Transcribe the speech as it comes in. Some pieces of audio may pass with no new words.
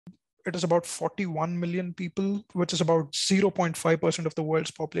it is about 41 million people, which is about 0.5% of the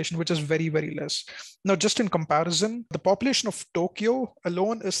world's population, which is very, very less. Now, just in comparison, the population of Tokyo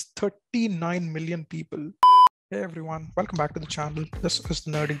alone is 39 million people. Hey everyone, welcome back to the channel. This is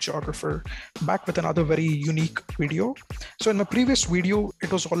the Nerdy Geographer, back with another very unique video. So in my previous video,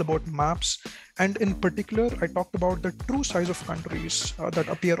 it was all about maps. And in particular, I talked about the true size of countries that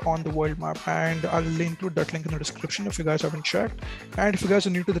appear on the world map. And I'll include that link in the description if you guys haven't checked. And if you guys are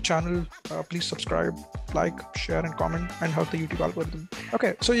new to the channel, please subscribe, like, share, and comment, and help the YouTube algorithm.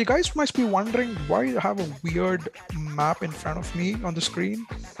 Okay, so you guys must be wondering why I have a weird map in front of me on the screen.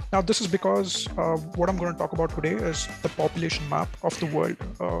 Now, this is because what I'm going to talk about today is the population map of the world.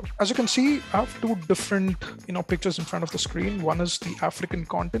 As you can see, I have two different pictures in front of the screen. One is the African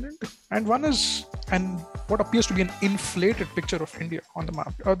continent, and one is what appears to be an inflated picture of India on the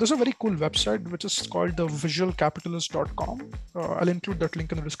map. There's a very cool website which is called the visualcapitalist.com. I'll include that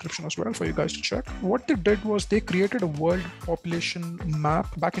link in the description as well for you guys to check. What they did was they created a world population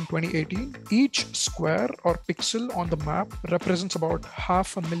map back in 2018. Each square or pixel on the map represents about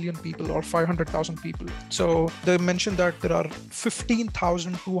 500,000 people or 500,000 people. So they mentioned that there are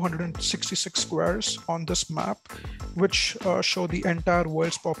 15,266 squares on this map, which show the entire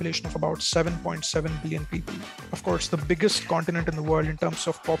world's population of about 7.7 billion people. Of course, the biggest continent in the world in terms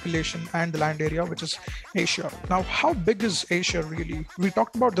of population and the land area, which is Asia. Now, how big is Asia really? We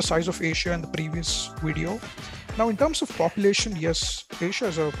talked about the size of Asia in the previous video. Now, in terms of population, yes, Asia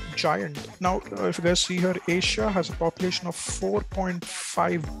is a giant. Now, if you guys see here, Asia has a population of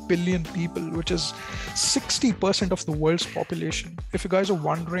 4.5 billion people, which is 60% of the world's population. If you guys are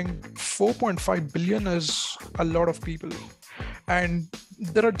wondering, 4.5 billion is a lot of people. And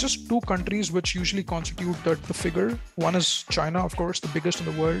there are just two countries which usually constitute the figure. One is China, of course, the biggest in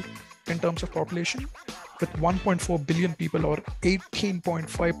the world in terms of population, with 1.4 billion people or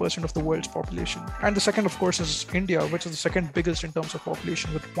 18.5% of the world's population. And the second, of course, is India, which is the second biggest in terms of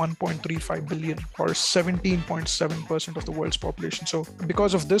population with 1.35 billion or 17.7% of the world's population. So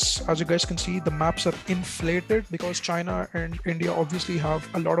because of this, as you guys can see, the maps are inflated because China and India obviously have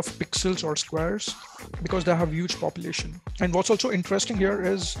a lot of pixels or squares because they have huge population. And what's also interesting here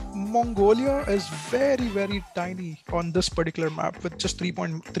is Mongolia is very, very tiny on this particular map with just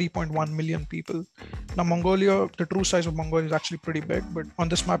 3.1 million people. Now, Mongolia, the true size of Mongolia is actually pretty big, but on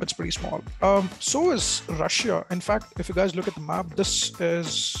this map, it's pretty small. So is Russia. In fact, if you guys look at the map, this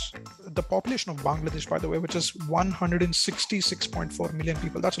is the population of Bangladesh, by the way, which is 166.4 million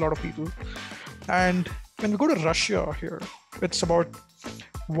people. That's a lot of people. And when we go to Russia here, it's about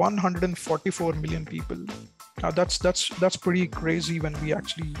 144 million people. Now that's pretty crazy when we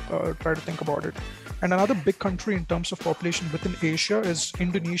actually try to think about it. And another big country in terms of population within Asia is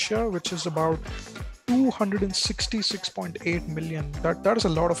Indonesia, which is about 266.8 million. That is a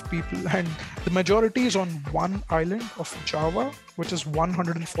lot of people, and the majority is on one island of Java, which is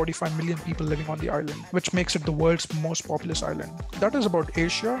 145 million people living on the island, which makes it the world's most populous island. That is about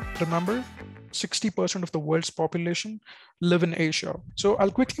Asia. Remember, 60% of the world's population live in Asia. So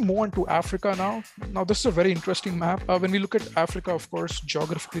I'll quickly move on to Africa now. Now, this is a very interesting map. When we look at Africa, of course,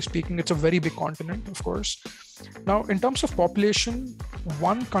 geographically speaking, it's a very big continent, of course. Now, in terms of population,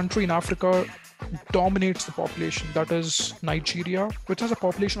 one country in Africa dominates the population. That is Nigeria, which has a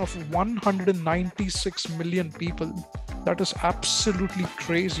population of 196 million people. That is absolutely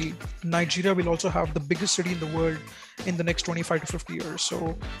crazy. Nigeria will also have the biggest city in the world in the next 25 to 50 years.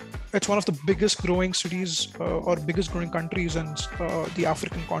 So it's one of the biggest growing cities or biggest growing countries in the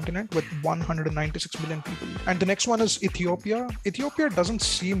African continent with 196 million people. And the next one is Ethiopia. Ethiopia doesn't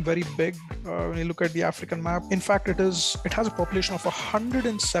seem very big when you look at the African map. In fact, it has a population of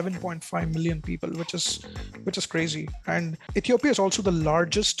 107.5 million people, which is crazy. And Ethiopia is also the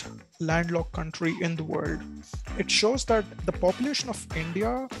largest landlocked country in the world. It shows that the population of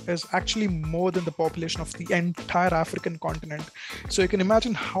India is actually more than the population of the entire African continent. So you can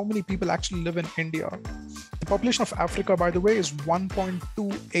imagine how many people actually live in India. The population of Africa, by the way, is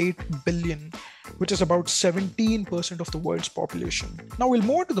 1.28 billion, which is about 17% of the world's population. Now we'll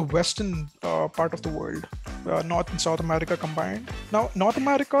move on to the western part of the world, North and South America combined. Now, North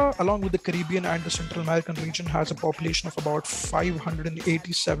America, along with the Caribbean and the Central American region, has a population of about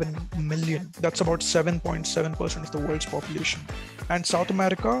 587 million. That's about 7.7% of the world's population. And South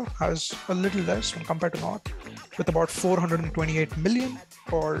America has a little less when compared to North, with about 428 million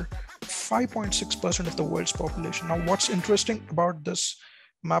or 5.6% of the world's population. Now, what's interesting about this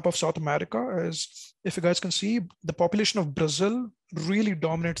map of South America is, if you guys can see, the population of Brazil really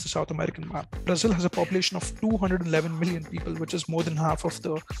dominates the South American map. Brazil has a population of 211 million people, which is more than half of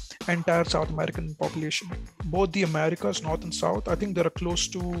the entire South American population. Both the Americas, North and South, I think there are close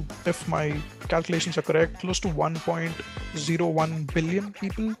to, if my calculations are correct, close to 1.01 billion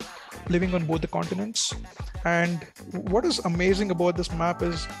people living on both the continents. And what is amazing about this map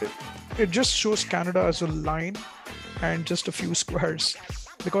is it just shows Canada as a line and just a few squares.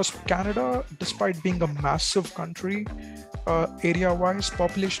 Because Canada, despite being a massive country, area-wise,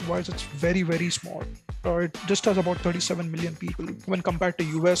 population-wise, it's very, very small. It just has about 37 million people when compared to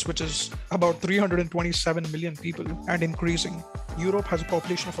US, which is about 327 million people and increasing. Europe has a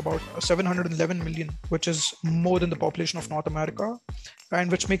population of about 711 million, which is more than the population of North America,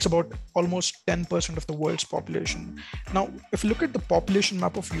 and which makes about almost 10% of the world's population. Now, if you look at the population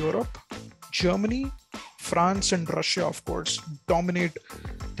map of Europe, Germany, France and Russia, of course, dominate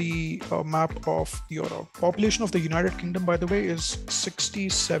the map of Europe. Population of the United Kingdom, by the way, is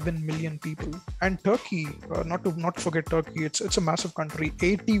 67 million people. And Turkey, not to forget Turkey, it's a massive country,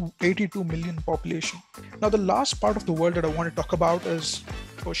 82 million population. Now, the last part of the world that I want to talk about is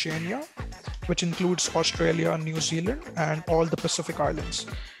Oceania, which includes Australia, New Zealand, and all the Pacific Islands.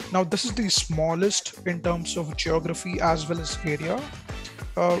 Now, this is the smallest in terms of geography as well as area.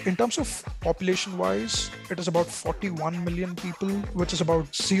 In terms of population-wise, it is about 41 million people, which is about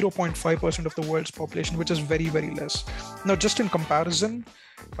 0.5% of the world's population, which is very, very less. Now, just in comparison,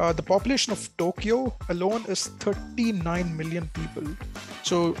 the population of Tokyo alone is 39 million people.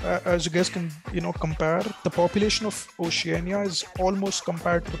 So, as you guys can, compare, the population of Oceania is almost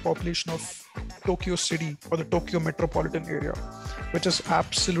compared to the population of Tokyo City or the Tokyo metropolitan area, which is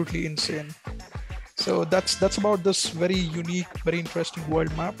absolutely insane. So that's about this very unique, very interesting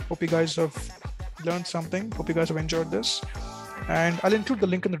world map. Hope you guys have learned something. Hope you guys have enjoyed this. And I'll include the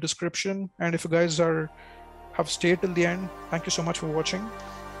link in the description. And if you guys have stayed till the end, thank you so much for watching.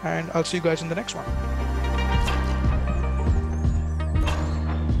 And I'll see you guys in the next one.